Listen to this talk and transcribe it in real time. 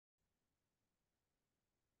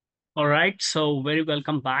All right, so very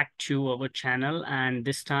welcome back to our channel, and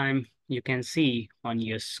this time you can see on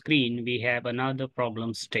your screen we have another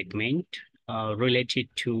problem statement related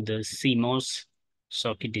to the CMOS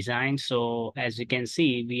circuit design. So as you can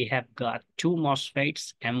see, we have got two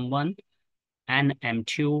MOSFETs, M1 and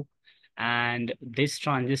M2, and this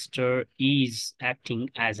transistor is acting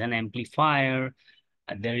as an amplifier.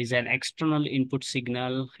 There is an external input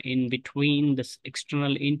signal in between this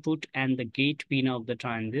external input and the gate pin of the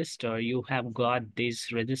transistor. You have got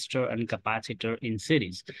this resistor and capacitor in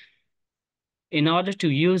series. In order to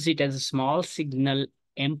use it as a small signal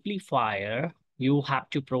amplifier, you have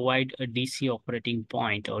to provide a DC operating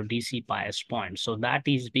point or DC bias point. So that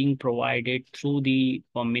is being provided through the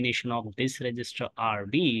combination of this resistor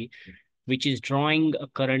RB, which is drawing a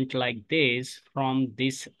current like this from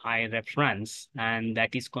this I reference, and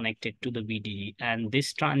that is connected to the VDD. And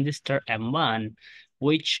this transistor M1,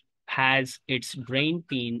 which has its drain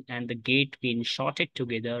pin and the gate pin shorted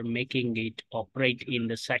together, making it operate in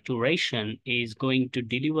the saturation, is going to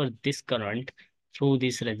deliver this current through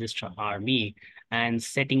this resistor RB and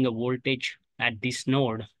setting a voltage at this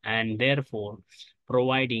node, and therefore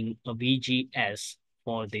providing a VGS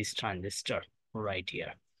for this transistor right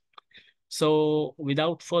here. So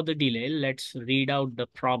without further delay, let's read out the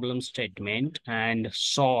problem statement and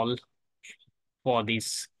solve for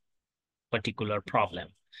this particular problem.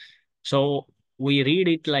 So we read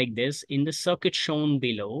it like this: in the circuit shown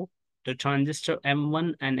below, the transistor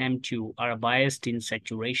M1 and M2 are biased in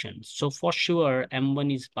saturation. So for sure,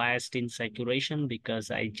 M1 is biased in saturation because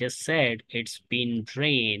I just said it's been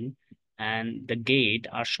drained and the gate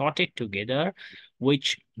are shorted together,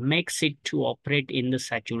 which makes it to operate in the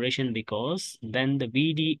saturation, because then the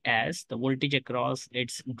VDS, the voltage across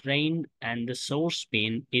its drain and the source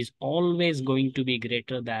pin, is always going to be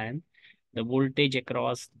greater than the voltage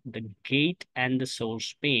across the gate and the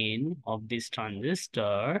source pin of this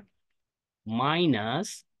transistor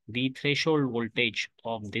minus the threshold voltage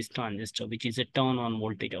of this transistor, which is a turn-on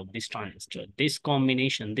voltage of this transistor. This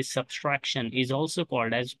combination, this subtraction, is also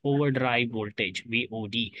called as overdrive voltage,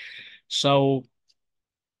 VOD. So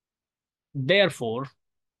therefore,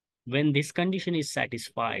 when this condition is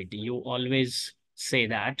satisfied, you always say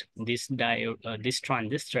that this this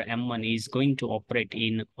transistor M1 is going to operate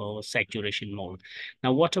in saturation mode.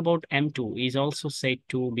 Now, what about M2? Is also said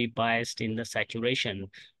to be biased in the saturation.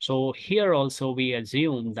 So here also we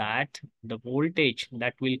assume that the voltage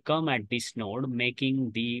that will come at this node,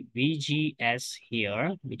 making the VGS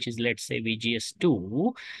here, which is, let's say,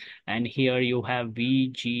 VGS2, and here you have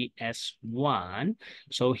VGS1.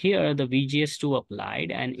 So here the VGS2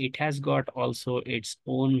 applied, and it has got also its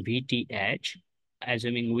own VTH.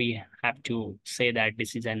 Assuming we have to say that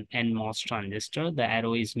this is an NMOS transistor. The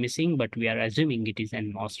arrow is missing, but we are assuming it is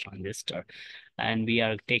NMOS transistor. And we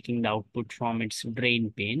are taking the output from its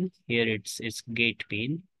drain pin. Here it's its gate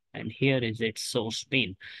pin, and here is its source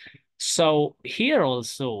pin. So here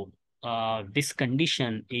also, this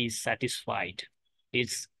condition is satisfied.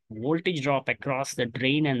 Its voltage drop across the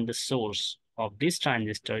drain and the source of this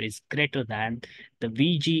transistor is greater than the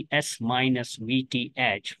VGS minus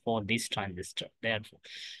VTH for this transistor. Therefore,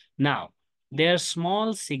 now their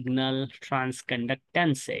small signal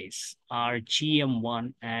transconductances are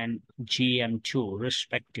GM1 and GM2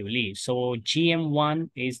 respectively. So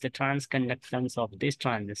GM1 is the transconductance of this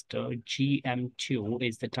transistor, GM2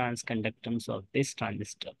 is the transconductance of this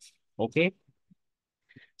transistor. Okay.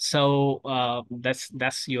 So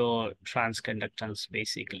that's your transconductance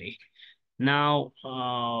basically. Now,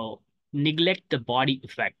 neglect the body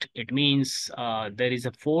effect. It means there is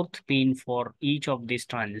a fourth pin for each of these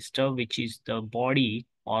transistor, which is the body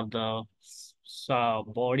or the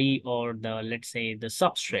body, or the, let's say, the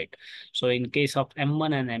substrate. So in case of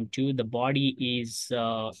M1 and M2, the body is,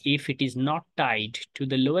 if it is not tied to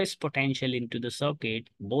the lowest potential into the circuit,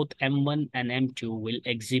 both M1 and M2 will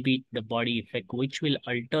exhibit the body effect, which will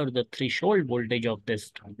alter the threshold voltage of these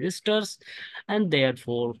transistors, and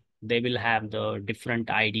therefore they will have the different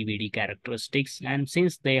IDVD characteristics. And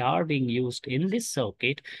since they are being used in this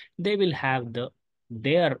circuit, they will have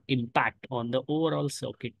their impact on the overall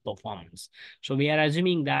circuit performance. So we are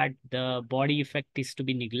assuming that the body effect is to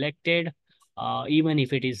be neglected, even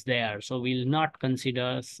if it is there. So we'll not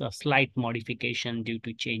consider a slight modification due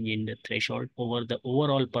to change in the threshold over the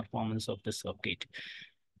overall performance of the circuit.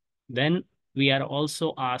 Then we are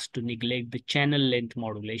also asked to neglect the channel length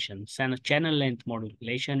modulation. Channel length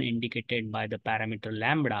modulation, indicated by the parameter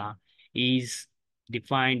lambda, is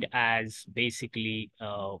defined as basically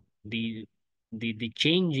the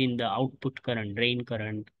change in the output current, drain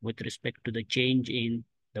current, with respect to the change in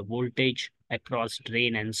the voltage across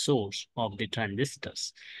drain and source of the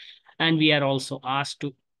transistors. And we are also asked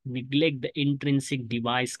to neglect the intrinsic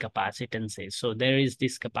device capacitances. So there is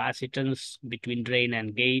this capacitance between drain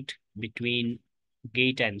and gate, between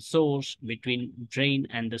gate and source, between drain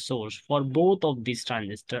and the source for both of these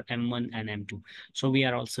transistors, M1 and M2. So we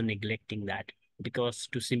are also neglecting that because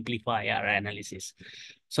to simplify our analysis.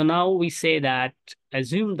 So now we say that,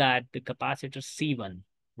 assume that the capacitor C1,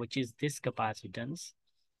 which is this capacitance,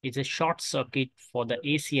 is a short circuit for the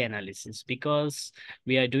AC analysis. Because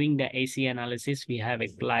we are doing the AC analysis, we have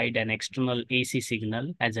applied an external AC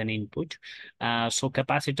signal as an input. So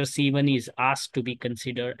capacitor C1 is asked to be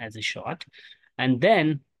considered as a short. And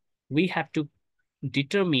then we have to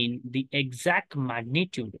determine the exact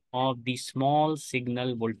magnitude of the small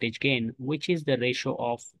signal voltage gain, which is the ratio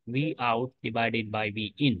of V out divided by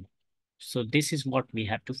V in. So this is what we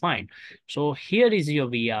have to find. So here is your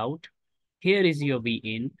V out, here is your V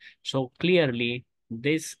in. So clearly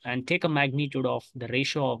this, and take a magnitude of the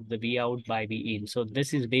ratio of the V out by V in. So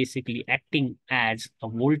this is basically acting as a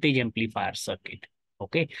voltage amplifier circuit.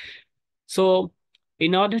 Okay. So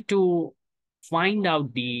in order to find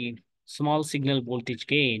out the small signal voltage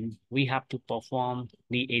gain, we have to perform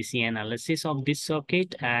the AC analysis of this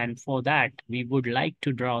circuit. And for that, we would like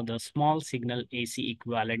to draw the small signal AC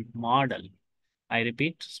equivalent model. I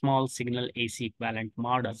repeat, small signal AC equivalent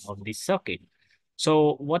model of this circuit.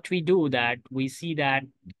 So what we do that, we see that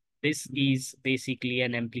this is basically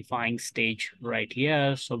an amplifying stage right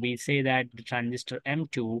here. So we say that the transistor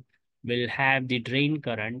M2 will have the drain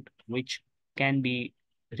current, which can be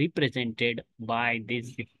represented by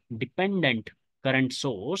this dependent current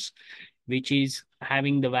source, which is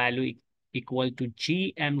having the value equal to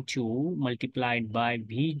GM2 multiplied by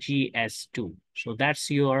VGS2. So that's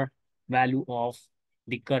your value of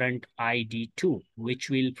the current ID2, which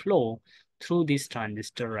will flow through this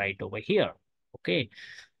transistor right over here. Okay.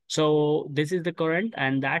 So this is the current,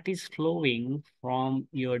 and that is flowing from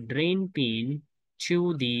your drain pin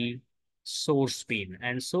to the source pin,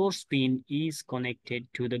 and source pin is connected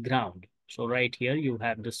to the ground. So right here you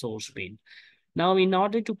have the source pin. Now, in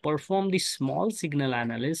order to perform the small signal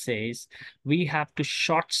analysis, we have to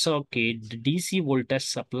short circuit the DC voltage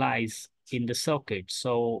supplies in the circuit.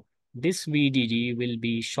 So this VDD will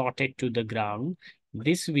be shorted to the ground.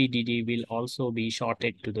 This VDD will also be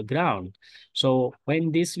shorted to the ground. So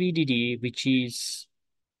when this VDD, which is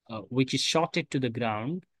shorted to the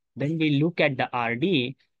ground, then we look at the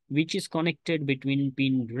RD, which is connected between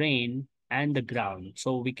pin drain and the ground.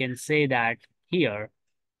 So we can say that here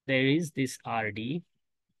there is this RD,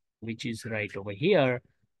 which is right over here,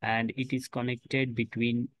 and it is connected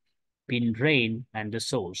between pin drain and the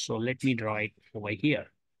source. So let me draw it over here.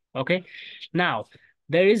 Okay. Now,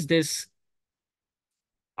 there is this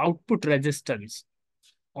output resistance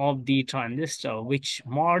of the transistor, which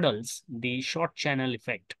models the short channel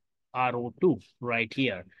effect, RO2, right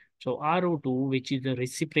here. So RO2, which is the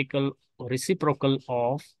reciprocal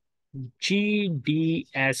of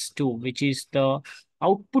GDS2, which is the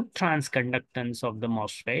output transconductance of the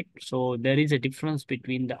MOSFET. So there is a difference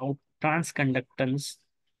between the transconductance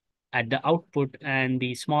at the output and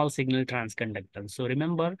the small signal transconductance. So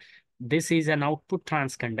remember, this is an output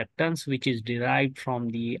transconductance which is derived from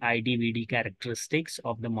the IDVD characteristics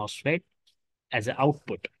of the MOSFET as an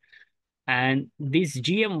output. And these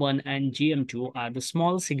GM1 and GM2 are the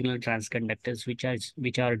small signal transconductors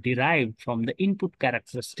which are derived from the input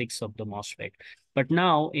characteristics of the MOSFET. But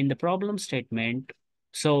now in the problem statement,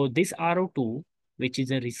 so this RO2, which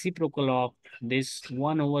is a reciprocal of this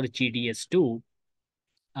 1 over GDS2,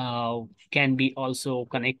 can be also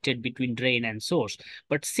connected between drain and source.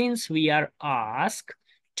 But since we are asked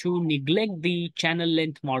to neglect the channel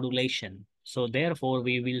length modulation, so therefore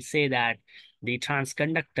we will say that the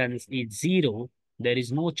transconductance is 0. There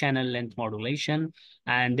is no channel length modulation,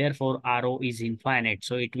 and therefore RO is infinite.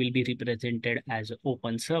 So it will be represented as an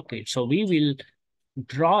open circuit. So we will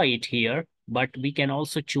draw it here, but we can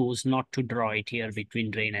also choose not to draw it here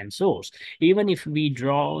between drain and source. Even if we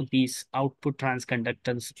draw this output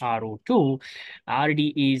transconductance RO2,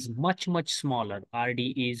 RD is much smaller. RD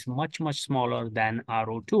is much smaller than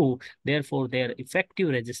RO2. Therefore, their effective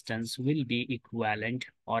resistance will be equivalent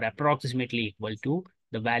or approximately equal to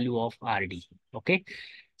the value of RD. Okay.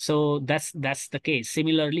 So that's the case.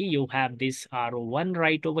 Similarly, you have this RO1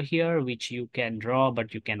 right over here, which you can draw,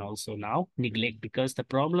 but you can also now neglect because the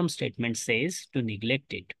problem statement says to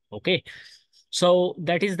neglect it. Okay. So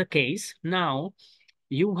that is the case. Now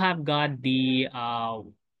you have got the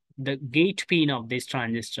gate pin of this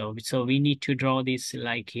transistor. So we need to draw this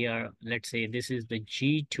like here. Let's say this is the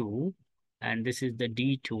G2 and this is the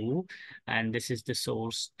D2 and this is the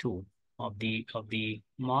source 2 of the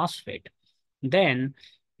MOSFET. Then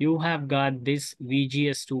you have got this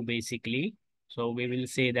VGS2 basically. So we will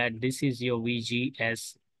say that this is your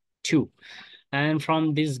VGS2. And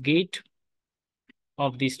from this gate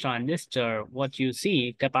of this transistor, what you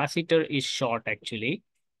see, capacitor is short actually.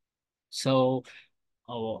 So,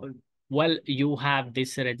 well, you have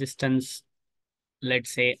this resistance,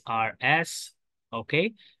 let's say RS,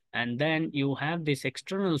 okay? And then you have this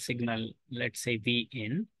external signal, let's say V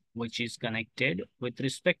in, which is connected with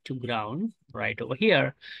respect to ground right over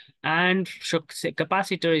here. And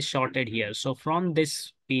capacitor is shorted here. So from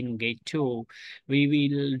this pin gate 2, we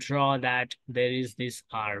will draw that there is this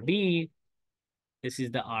RB. This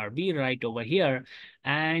is the RB right over here.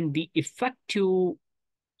 And the effective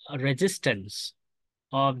resistance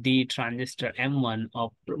of the transistor M1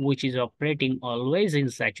 of which is operating always in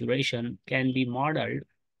saturation can be modeled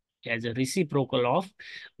as a reciprocal of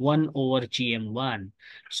 1 over GM1.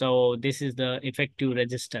 So this is the effective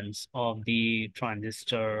resistance of the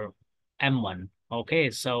transistor M1.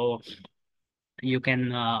 Okay, so you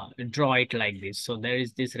can draw it like this. So there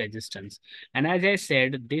is this resistance. And as I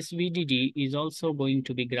said, this VDD is also going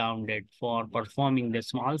to be grounded for performing the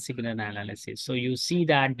small signal analysis. So you see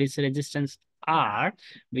that this resistance R,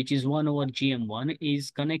 which is 1 over GM1,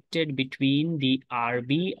 is connected between the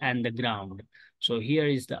RB and the ground. So here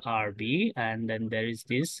is the RB, and then there is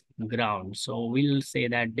this ground. So we'll say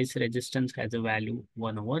that this resistance has a value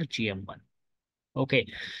 1 over GM1. Okay.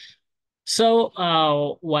 So,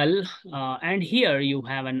 and here you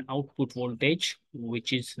have an output voltage,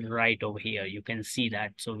 which is right over here. You can see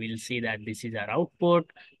that. So we'll see that this is our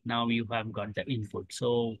output. Now you have got the input.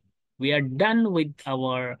 So we are done with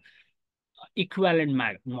our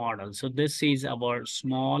equivalent model. So this is our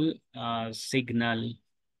small signal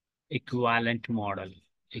equivalent model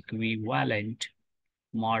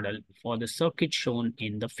for the circuit shown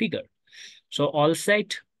in the figure. So all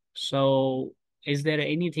set. So is there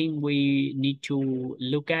anything we need to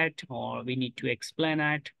look at or we need to explain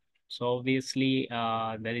at? So obviously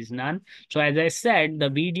there is none. So as I said, the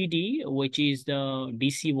VDD, which is the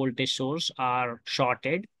DC voltage source, are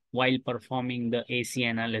shorted while performing the AC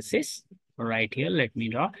analysis. Right here, let me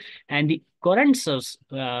draw. And the current sources,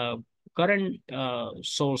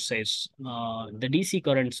 the DC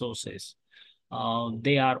current sources,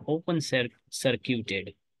 they are open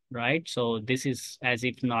circuited, right? So this is as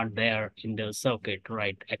if not there in the circuit,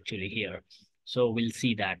 right, actually here. So we'll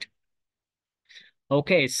see that.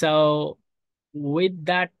 Okay, so with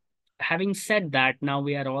that, having said that, now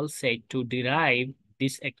we are all set to derive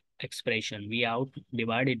this expression, V out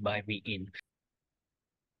divided by V in.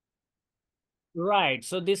 Right.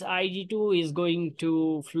 So this Ig2 is going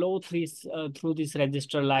to flow through this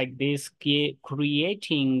register like this,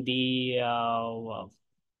 creating the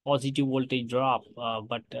positive voltage drop.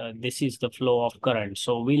 But this is the flow of current.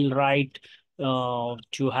 So we'll write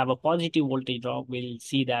to have a positive voltage drop. We'll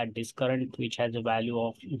see that this current, which has a value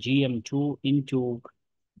of GM2 into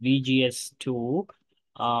VGS2,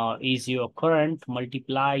 is your current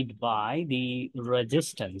multiplied by the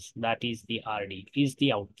resistance, that is the RD, is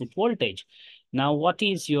the output voltage. Now, what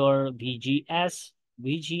is your VGS?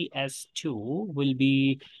 VGS2 will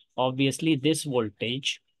be obviously this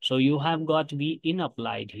voltage. So you have got V in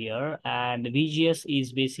applied here, and VGS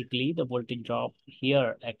is basically the voltage drop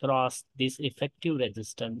here across this effective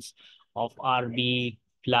resistance of RB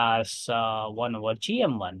plus 1 over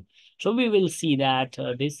GM1. So we will see that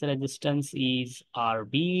this resistance is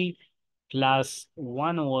RB plus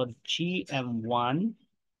 1 over GM1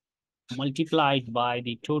 multiplied by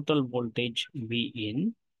the total voltage V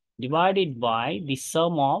in divided by the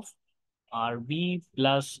sum of RB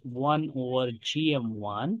plus 1 over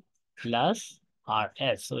GM1 plus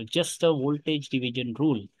RS. So just a voltage division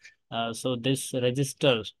rule. So this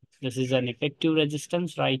resistor, this is an effective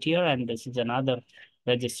resistance right here, and this is another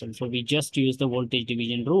resistance. So we just use the voltage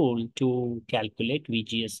division rule to calculate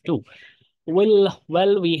VGS2. Well,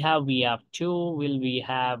 we have VF2, will we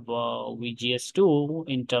have VGS2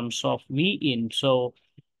 in terms of V in. So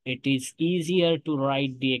it is easier to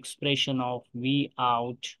write the expression of V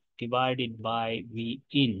out divided by V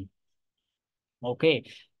in. Okay,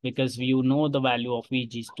 because you know the value of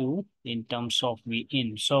VG2 in terms of V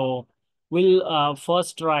in. So we'll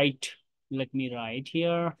first write, let me write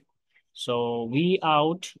here. So V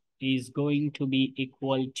out is going to be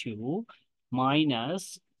equal to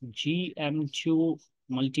minus GM2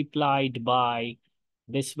 multiplied by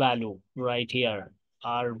this value right here,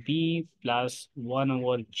 RB plus 1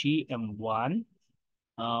 over GM1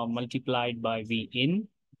 multiplied by V in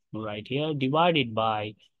right here, divided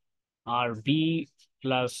by RB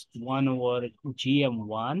plus 1 over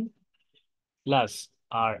GM1 plus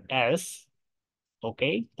RS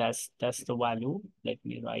Okay, that's the value. Let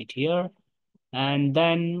me write here. And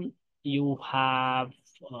then you have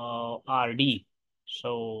RD.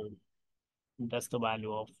 So that's the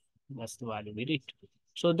value of that's the value we did.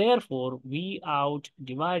 So therefore, V out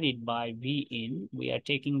divided by V in, we are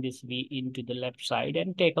taking this V in to the left side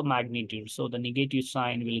and take a magnitude. So the negative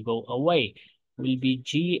sign will go away. Will be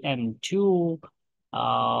GM2.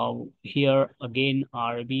 Here again,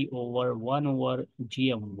 RB over 1 over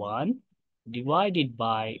GM1 divided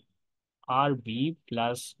by RB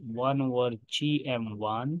plus 1 over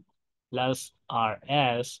GM1 plus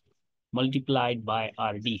RS multiplied by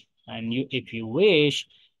RD. And you, if you wish,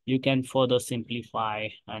 you can further simplify.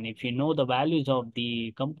 And if you know the values of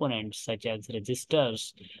the components such as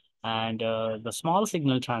resistors and the small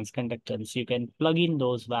signal transconductance, you can plug in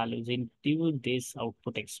those values into this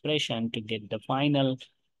output expression to get the final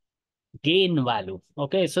gain value.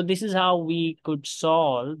 Okay, so this is how we could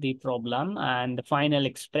solve the problem, and the final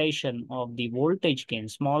expression of the voltage gain,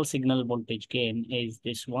 small signal voltage gain, is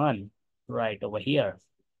this one right over here.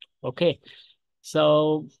 Okay,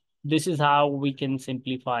 so this is how we can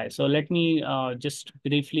simplify. So let me just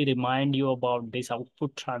briefly remind you about this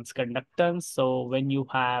output transconductance. So when you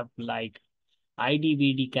have like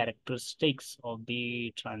ID-VD characteristics of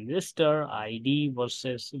the transistor, ID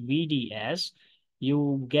versus VDS,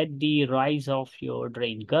 you get the rise of your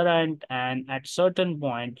drain current, and at certain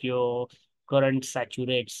point, your current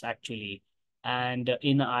saturates actually. And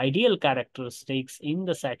in ideal characteristics in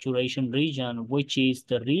the saturation region, which is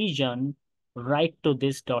the region right to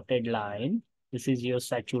this dotted line, this is your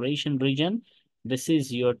saturation region. This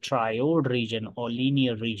is your triode region or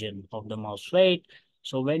linear region of the MOSFET.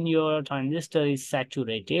 So when your transistor is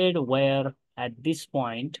saturated, where at this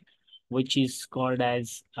point, which is called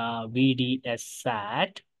as VDS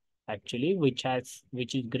sat, actually, which is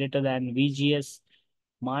greater than VGS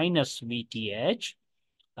minus VTH.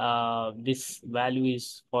 This value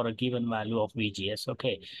is for a given value of VGS.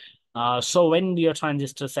 Okay. So when your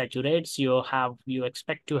transistor saturates, you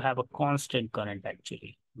expect to have a constant current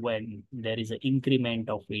actually when there is an increment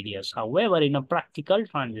of VDS. However, in a practical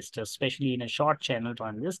transistor, especially in a short channel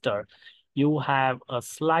transistor, you have a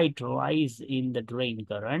slight rise in the drain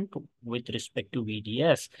current with respect to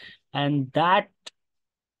VDS, and that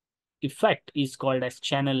effect is called as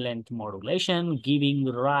channel length modulation, giving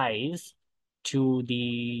rise to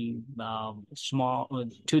the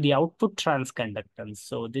to the output transconductance.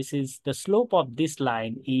 So this is the slope of this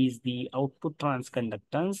line is the output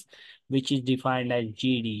transconductance, which is defined as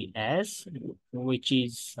GDS, which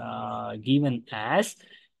is given as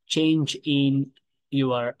change in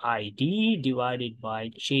your ID divided by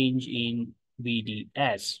change in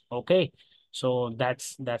VDS. Okay, so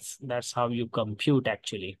that's how you compute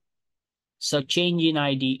actually. So change in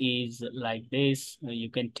ID is like this. You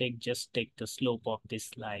can just take the slope of this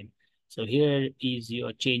line. So here is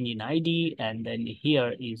your change in ID, and then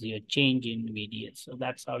here is your change in VDS. So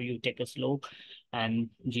that's how you take a slope and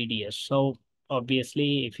GDS. So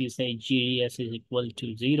obviously, if you say GDS is equal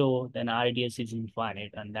to 0, then RDS is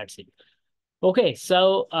infinite, and that's it. Okay,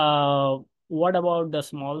 so what about the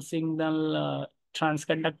small signal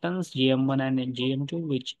transconductance GM1 and GM2,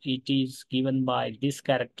 which it is given by this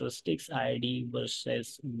characteristics ID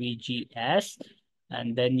versus VGS,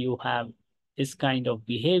 and then you have this kind of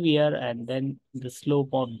behavior, and then the slope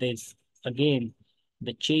of this again,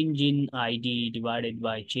 the change in ID divided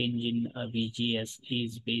by change in VGS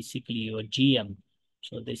is basically your GM.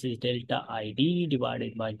 So this is delta ID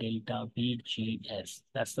divided by delta VGS.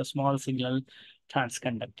 That's the small signal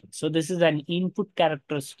transconductance. So this is an input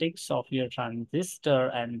characteristics of your transistor,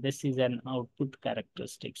 and this is an output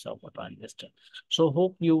characteristics of a transistor. So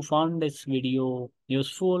hope you found this video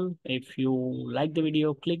useful. If you like the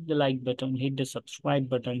video, click the like button, hit the subscribe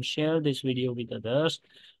button, share this video with others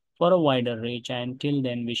for a wider reach. And till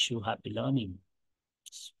then, wish you happy learning.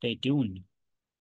 Stay tuned.